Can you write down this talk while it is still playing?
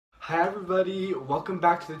Hi everybody, welcome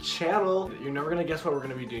back to the channel. You're never gonna guess what we're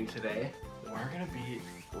gonna be doing today. We're gonna be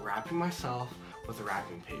wrapping myself with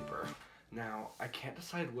wrapping paper. Now, I can't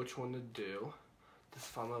decide which one to do. This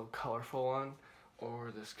fun little colorful one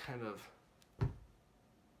or this kind of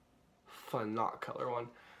fun not color one.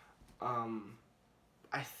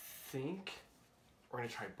 I think we're gonna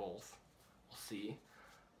try both. We'll see.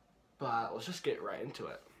 But let's just get right into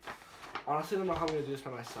it. Honestly, I don't know how I'm going to do this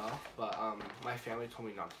by myself, but my family told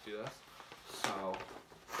me not to do this, so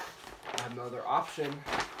I have no other option.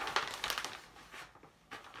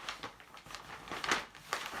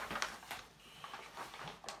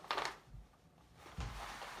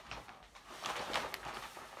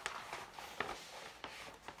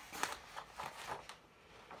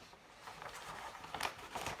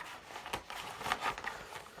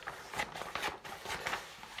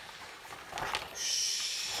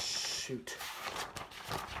 Shoot.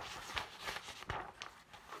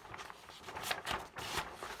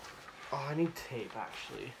 Oh, I need tape,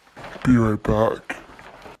 actually. Be right back.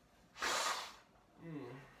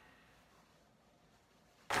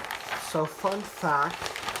 So, fun fact,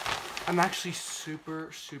 I'm actually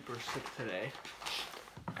super sick today,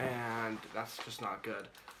 and that's just not good.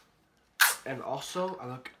 And also, I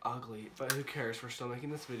look ugly, but who cares? We're still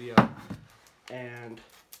making this video, and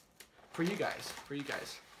for you guys,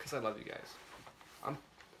 because I love you guys. I'm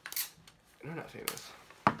internet famous.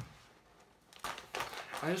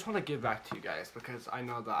 I just want to give back to you guys because I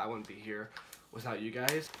know that I wouldn't be here without you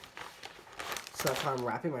guys. So that's how I'm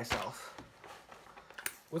wrapping myself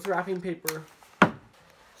with wrapping paper.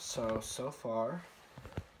 So far,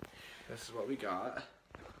 this is what we got.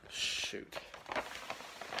 Shoot.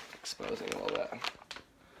 Exposing a little bit.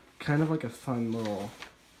 Kind of like a fun little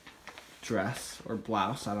dress or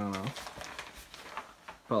blouse, I don't know.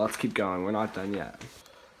 But let's keep going, we're not done yet.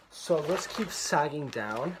 So let's keep sagging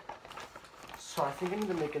down. So I think I need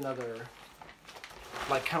to make another,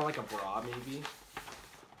 like kind of like a bra maybe,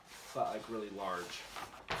 but like really large.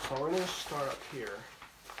 So we're gonna start up here.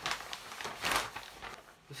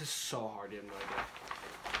 This is so hard, you have no idea.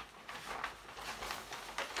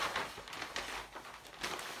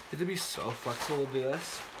 You have to be so flexible to do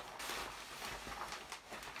this.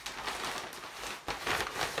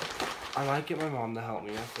 I might get my mom to help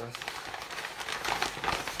me with this.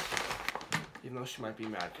 Even though she might be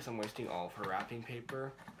mad because I'm wasting all of her wrapping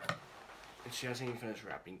paper. And she hasn't even finished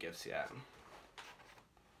wrapping gifts yet.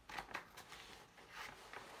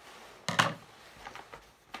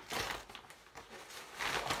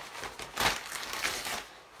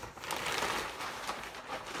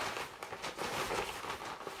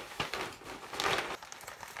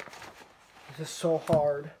 This is so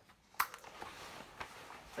hard.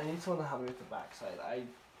 I need someone to help me with the backside. I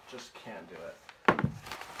just can't do it.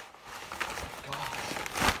 God.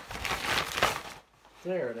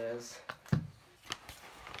 There it is.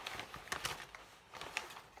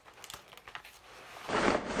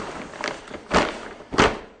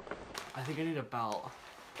 I think I need a belt.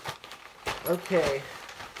 Okay.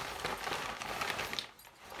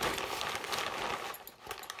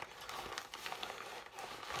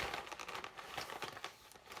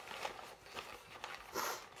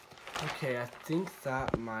 Okay, I think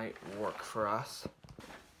that might work for us.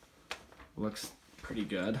 Looks pretty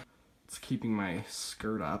good. It's keeping my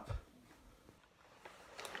skirt up.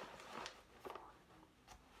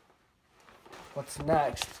 What's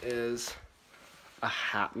next is a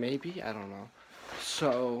hat maybe? I don't know.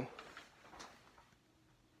 So,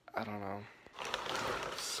 I don't know.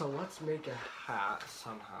 So let's make a hat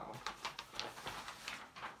somehow.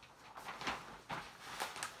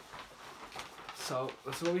 So,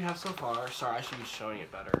 this is what we have so far. Sorry, I should be showing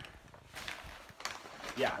it better.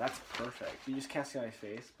 Yeah, that's perfect. You just can't see my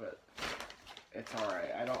face, but it's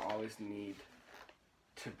alright. I don't always need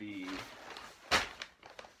to be...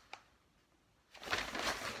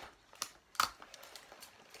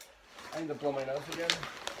 I need to blow my nose again.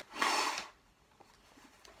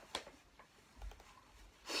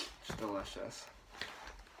 It's delicious.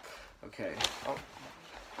 Okay. Oh.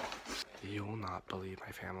 You will not believe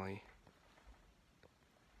my family.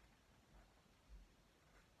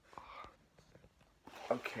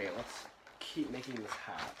 Okay, let's keep making this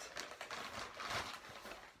hat.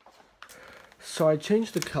 So I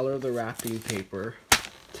changed the color of the wrapping paper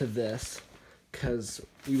to this because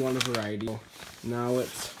we want a variety. Now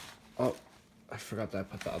it's, oh, I forgot that I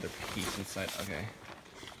put the other piece inside. Okay,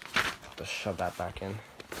 just shove that back in.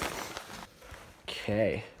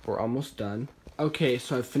 Okay, we're almost done. Okay,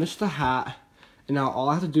 so I finished the hat, and now all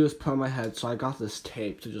I have to do is put on my head, so I got this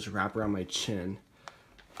tape to just wrap around my chin.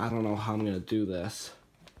 I don't know how I'm gonna do this.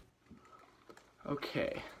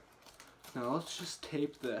 Okay, Now let's just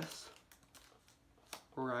tape this.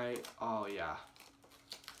 Right, oh yeah.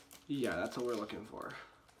 Yeah, that's what we're looking for.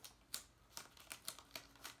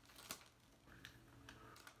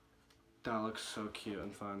 That looks so cute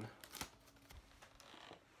and fun.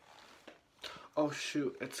 Oh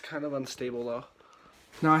shoot, it's kind of unstable though.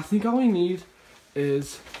 Now I think all we need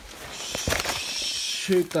is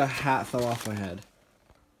shoot, the hat fell off my head.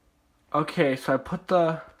 Okay, so I put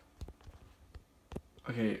the...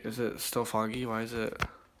 Okay, is it still foggy? Why is it...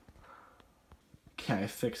 Okay, I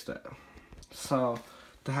fixed it. So,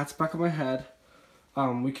 the hat's back on my head.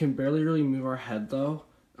 We can barely really move our head though,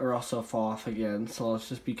 or else it'll fall off again, so let's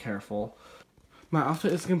just be careful. My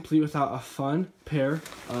outfit is complete without a fun pair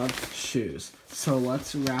of shoes. So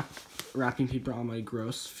let's wrap wrapping paper on my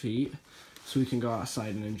gross feet so we can go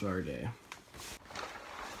outside and enjoy our day.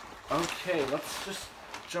 Okay, let's just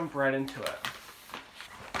jump right into it.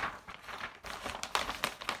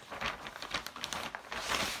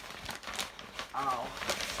 Ow.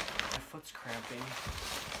 My foot's cramping.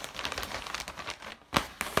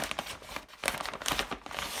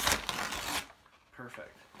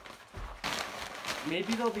 Perfect.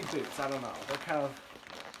 Maybe they'll be boots, I don't know. They're kind of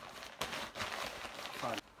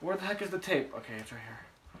fun. Where the heck is the tape? Okay, it's right here.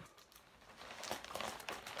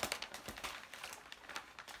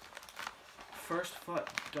 First foot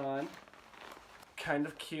done. Kind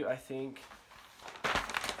of cute, I think.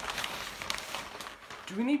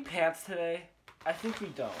 Do we need pants today? I think we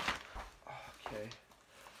don't. Okay.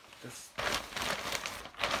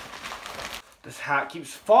 This hat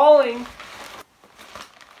keeps falling.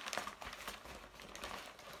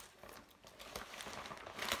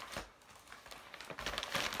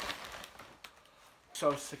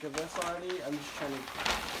 So sick of this already. I'm just trying to...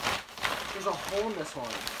 There's a hole in this one.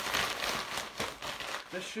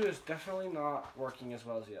 This shoe is definitely not working as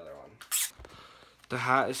well as the other one. The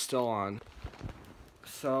hat is still on.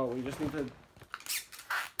 So we just need to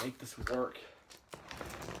make this work.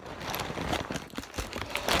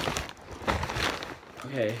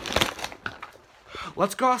 Okay.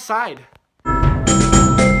 Let's go outside.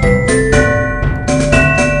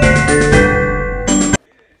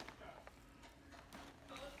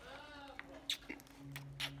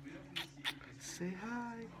 Say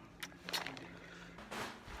hi.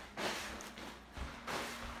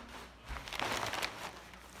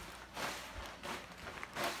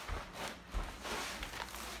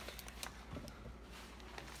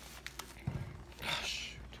 Oh,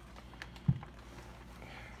 shoot.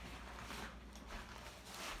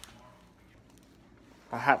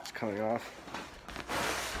 My hat's coming off.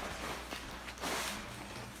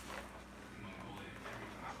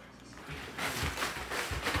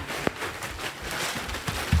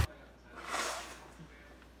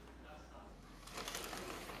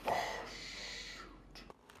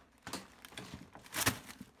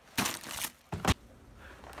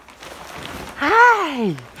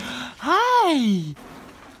 Hi! Hi!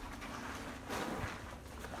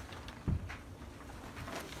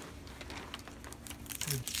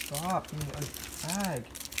 Dude, stop being a bag.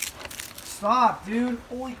 Stop, dude!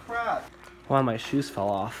 Holy crap! One of my shoes fell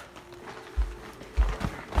off.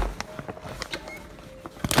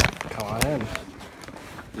 Come on in.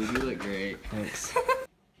 Dude, you look great. Thanks.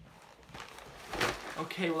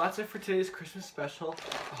 Okay, well that's it for today's Christmas special.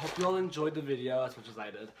 I hope you all enjoyed the video as much as I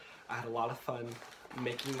did. I had a lot of fun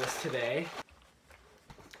making this today.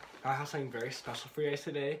 I have something very special for you guys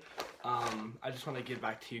today. I just want to give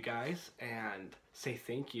back to you guys and say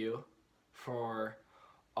thank you for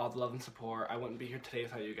all the love and support. I wouldn't be here today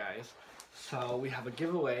without you guys. So we have a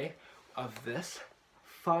giveaway of this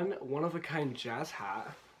fun one-of-a-kind jazz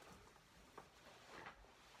hat.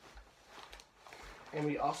 And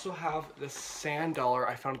we also have this sand dollar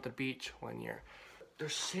I found at the beach one year.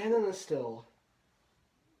 There's sand in this still.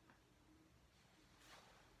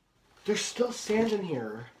 There's still sand in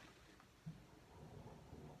here.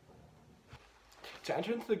 To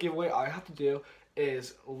enter into the giveaway, all you have to do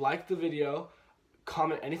is like the video,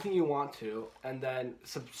 comment anything you want to, and then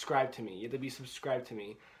subscribe to me. You have to be subscribed to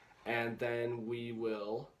me. And then we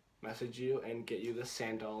will message you and get you this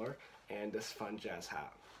sand dollar and this fun jazz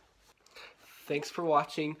hat. Thanks for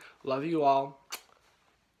watching. Love you all.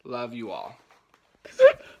 Love you all.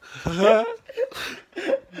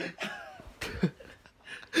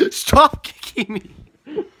 Stop kicking me.